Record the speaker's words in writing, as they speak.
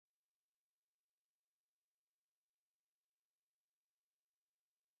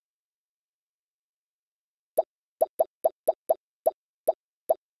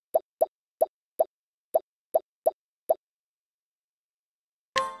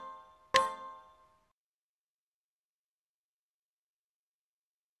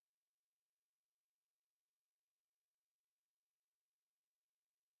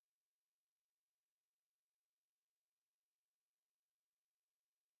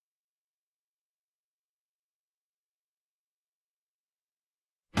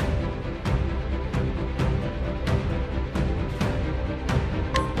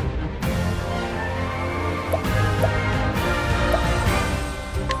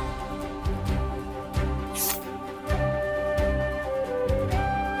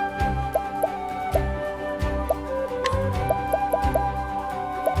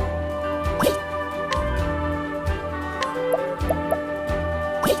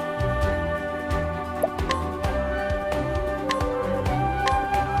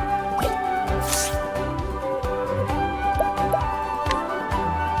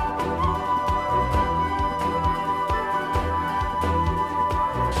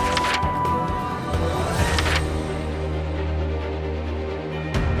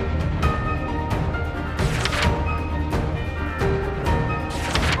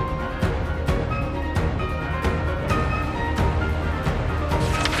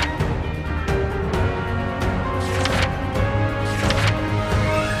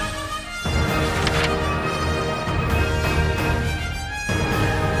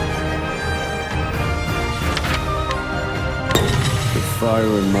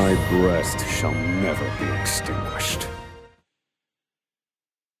fire in my breast shall never be extinguished.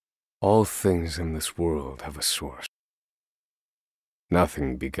 All things in this world have a source.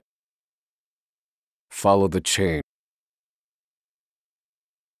 Nothing began. Follow the chain.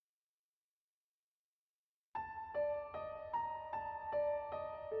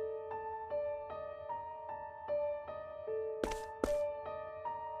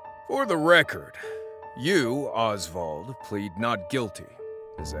 For the record, you, Oswald, plead not guilty.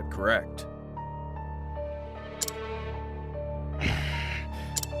 Is that correct?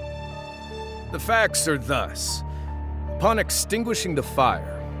 The facts are thus. Upon extinguishing the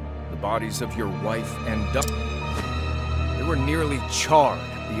fire, the bodies of your wife and daughter, they were nearly charred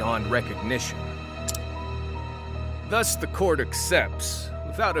beyond recognition. Thus, the court accepts,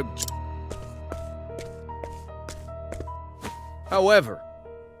 without objection. However,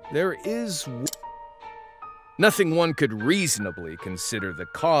 there is nothing one could reasonably consider the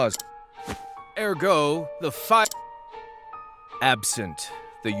cause. Ergo, the fire, absent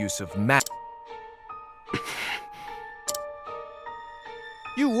the use of magic.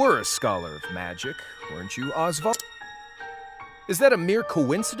 You were a scholar of magic, weren't you, Oswald? Is that a mere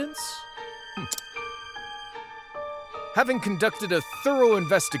coincidence? Having conducted a thorough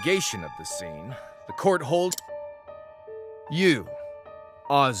investigation of the scene, the court holds you,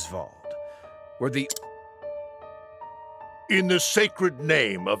 Oswald, were the... In the sacred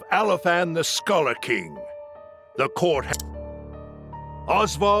name of Aliphan the Scholar King, the court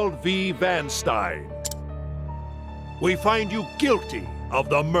Oswald V. Van Stein, we find you guilty of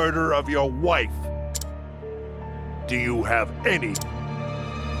the murder of your wife. Do you have any...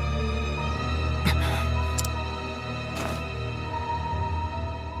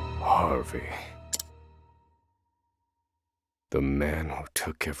 Harvey. The man who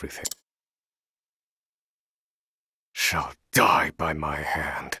took everything shall die by my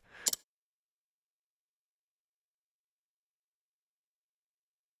hand.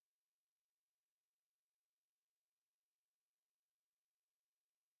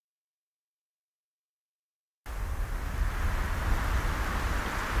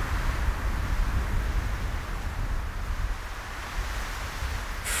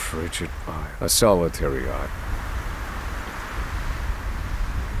 Frigid eye, a solitary eye.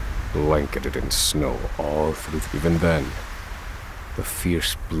 Blanketed in snow all through. Even then, the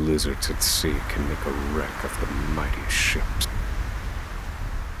fierce blizzards at sea can make a wreck of the mightiest ships.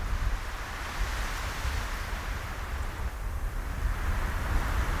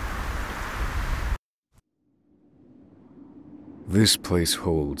 This place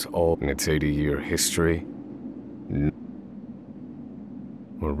holds all in its 80-year history.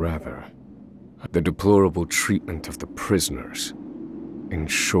 Or rather, the deplorable treatment of the prisoners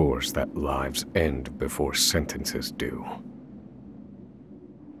ensures that lives end before sentences do.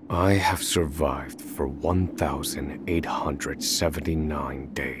 I have survived for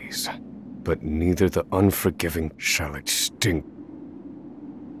 1,879 days, but neither the unforgiving shall extinct.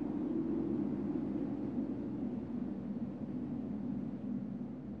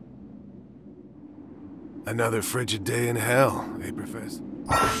 Another frigid day in hell, eh, Professor?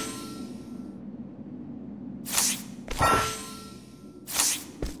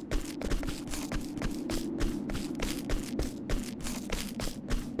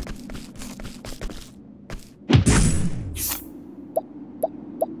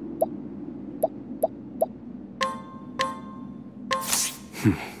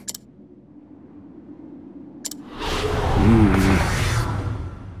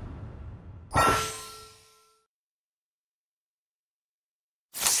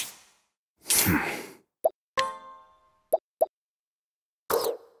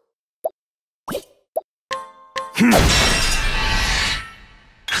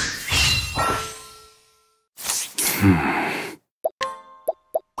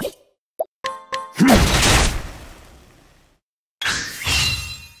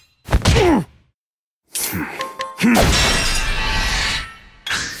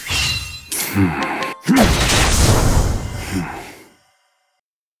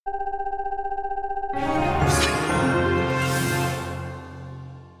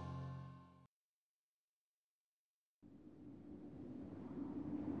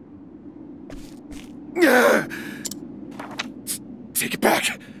 Take it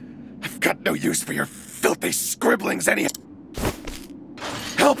back. I've got no use for your filthy scribblings anyhow.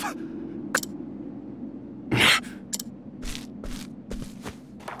 Help!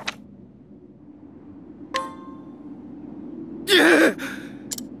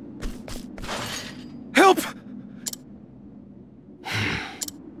 Help!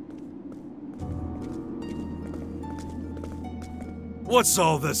 What's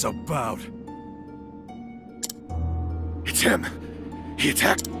all this about? It's him. He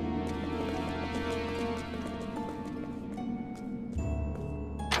attacked.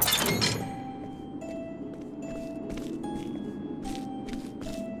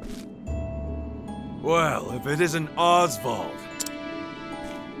 Well, if it isn't Oswald.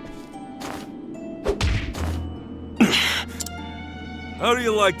 How do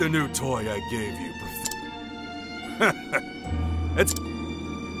you like the new toy I gave you, It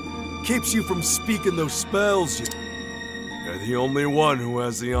keeps you from speaking those spells. You're the only one who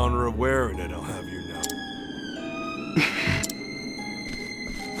has the honor of wearing it, I'll have you know.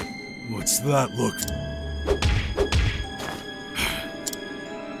 What's that look?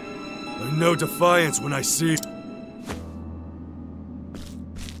 I know defiance when I see it.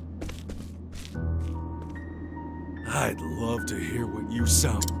 I'd love to hear what you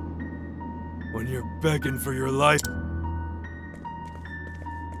sound when you're begging for your life.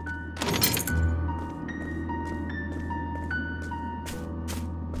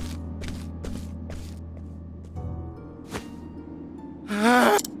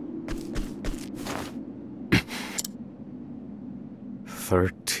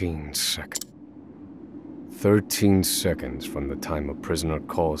 Seconds. 13 seconds from the time a prisoner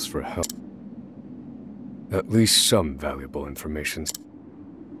calls for help. At least some valuable information.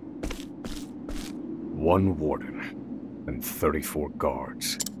 1 warden and 34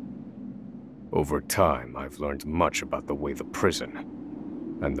 guards. Over time, I've learned much about the way the prison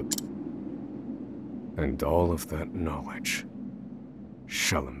and all of that knowledge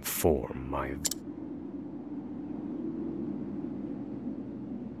shall inform my...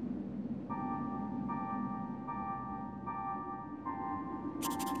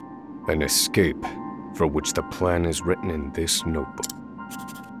 An escape, for which the plan is written in this notebook.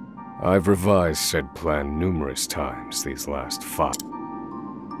 I've revised said plan numerous times these last 5.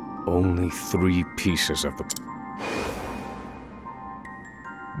 Only 3 pieces of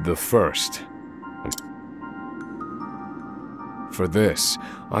the first. For this,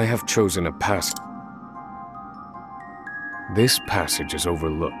 I have chosen a passage. This passage is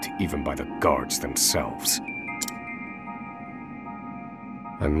overlooked even by the guards themselves.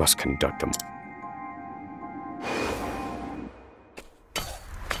 I must conduct them.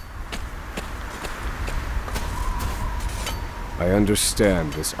 I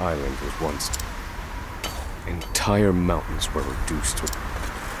understand this island was once... Entire mountains were reduced to...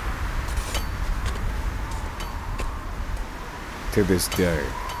 To this day,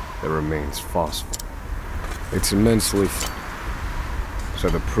 there remains phosphor. It's immensely... So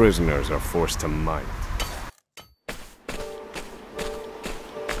the prisoners are forced to mine it.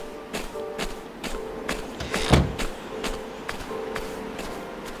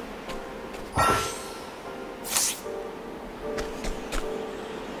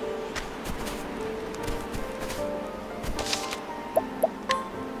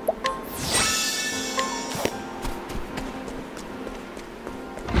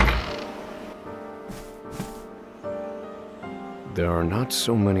 There are not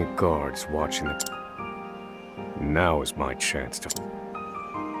so many guards watching it. Now is my chance to...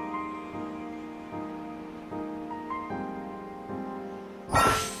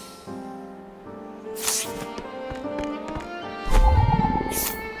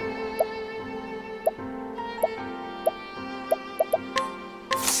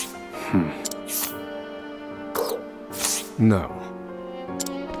 No.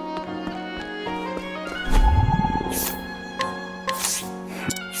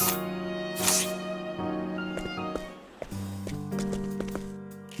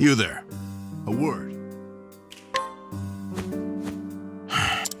 You there. A word.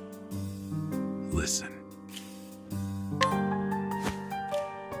 Listen.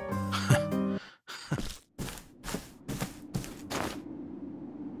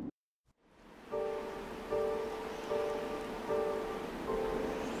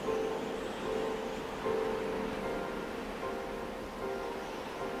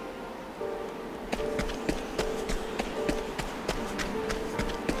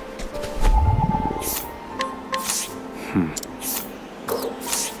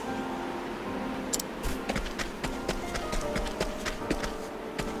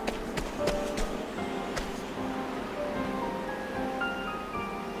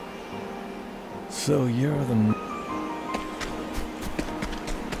 So you're the...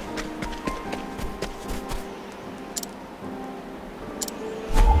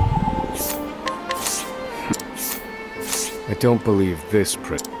 I don't believe this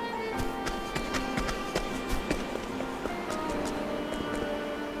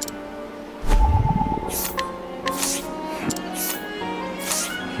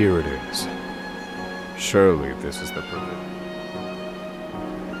Here it is. Surely this is the provision.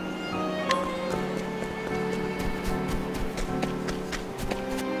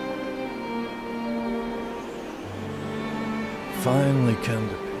 Finally come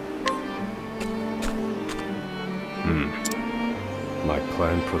to My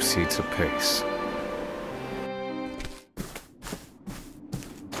plan proceeds apace.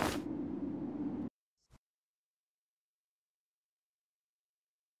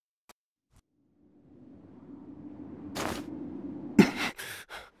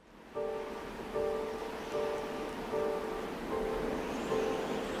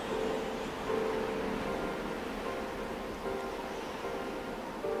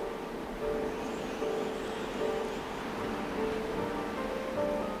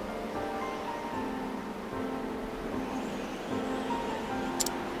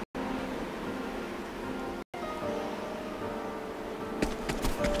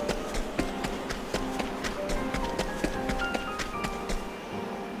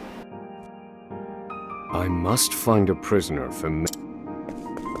 I must find a prisoner for me.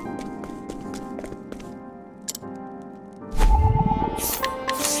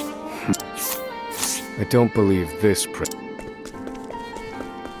 I don't believe this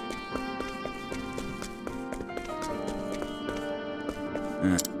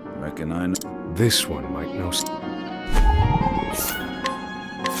Reckon I know. This one might know.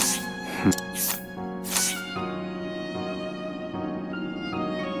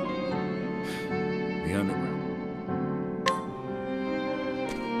 The underground.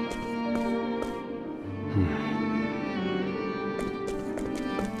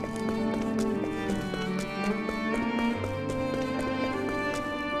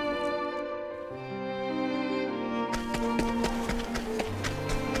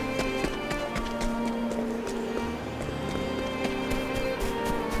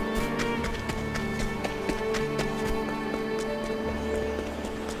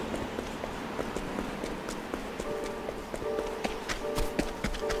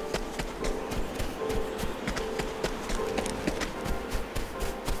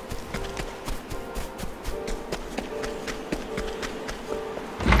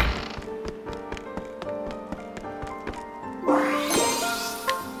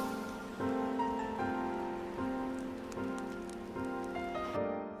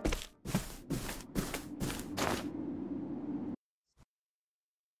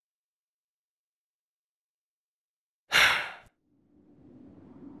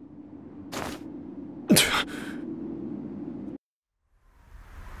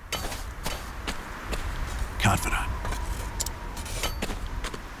 Confidant.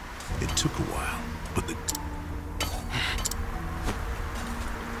 It took a while, but the...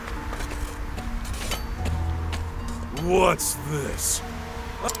 What's this?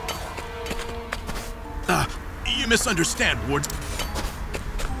 You misunderstand, Ward.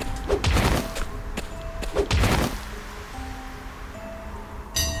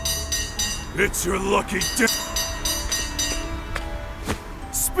 It's your lucky day.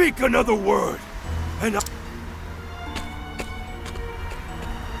 Speak another word, and I...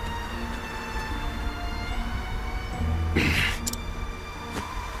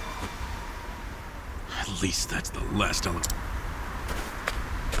 At least that's the last element.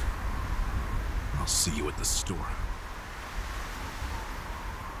 I'll see you at the store.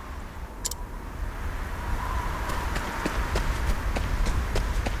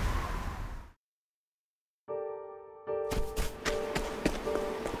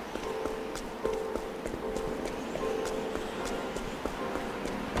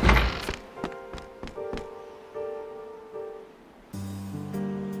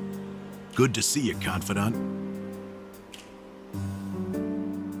 Good to see you, Confidant.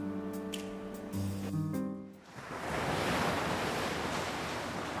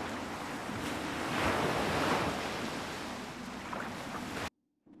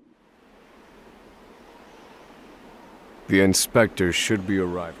 The inspector should be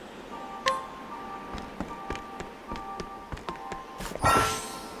arriving.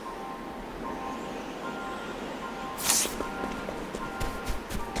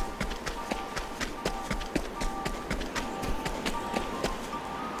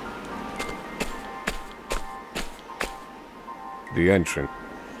 The entrance.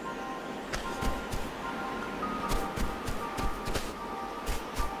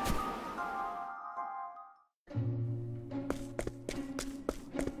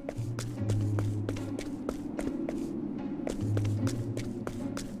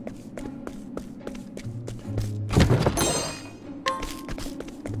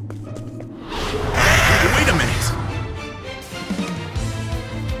 Wait a minute!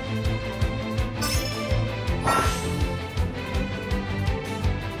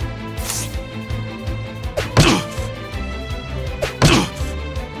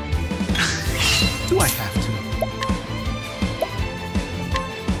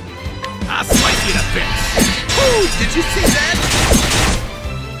 fence. Ooh, did you see that?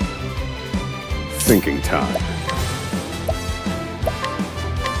 Thinking time.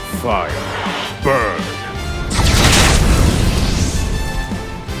 Fire. Burn.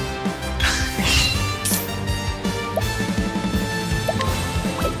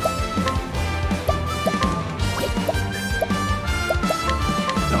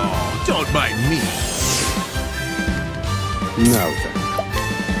 Oh, don't mind me. Now then.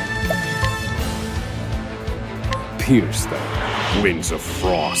 Pierce them. Winds of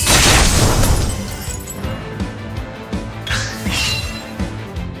frost.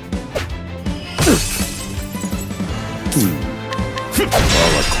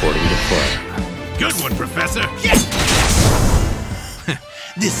 All according to plan. Good one, Professor. Yes!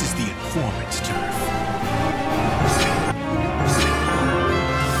 This is the informant's turf.